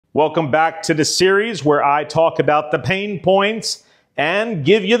Welcome back to the series where I talk about the pain points and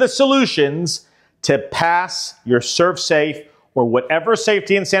give you the solutions to pass your ServSafe or whatever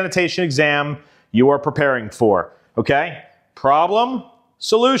safety and sanitation exam you are preparing for. Okay? Problem,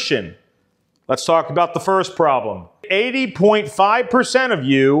 solution. Let's talk about the first problem. 80.5% of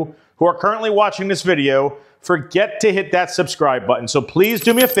you who are currently watching this video forget to hit that subscribe button. So please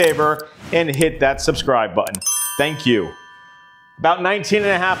do me a favor and hit that subscribe button. Thank you. About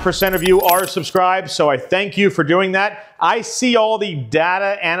 19.5% of you are subscribed, so I thank you for doing that. I see all the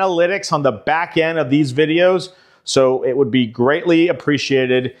data analytics on the back end of these videos, so it would be greatly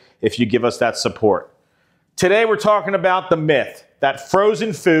appreciated if you give us that support. Today we're talking about the myth that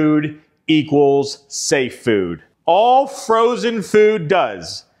frozen food equals safe food. All frozen food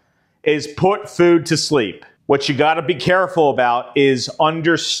does is put food to sleep. What you gotta be careful about is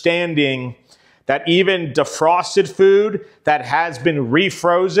understanding that even defrosted food that has been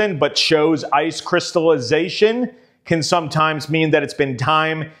refrozen but shows ice crystallization can sometimes mean that it's been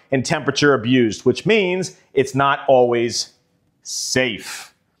time and temperature abused, which means it's not always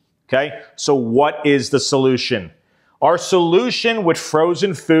safe. Okay? So what is the solution? Our solution with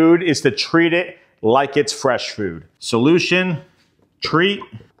frozen food is to treat it like it's fresh food. Solution, treat,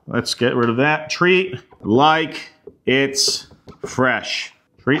 let's get rid of that, treat like it's fresh.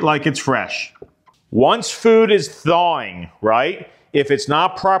 Treat like it's fresh. Once food is thawing, right? If it's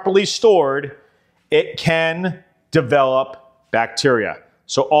not properly stored, it can develop bacteria.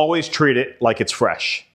 So always treat it like it's fresh.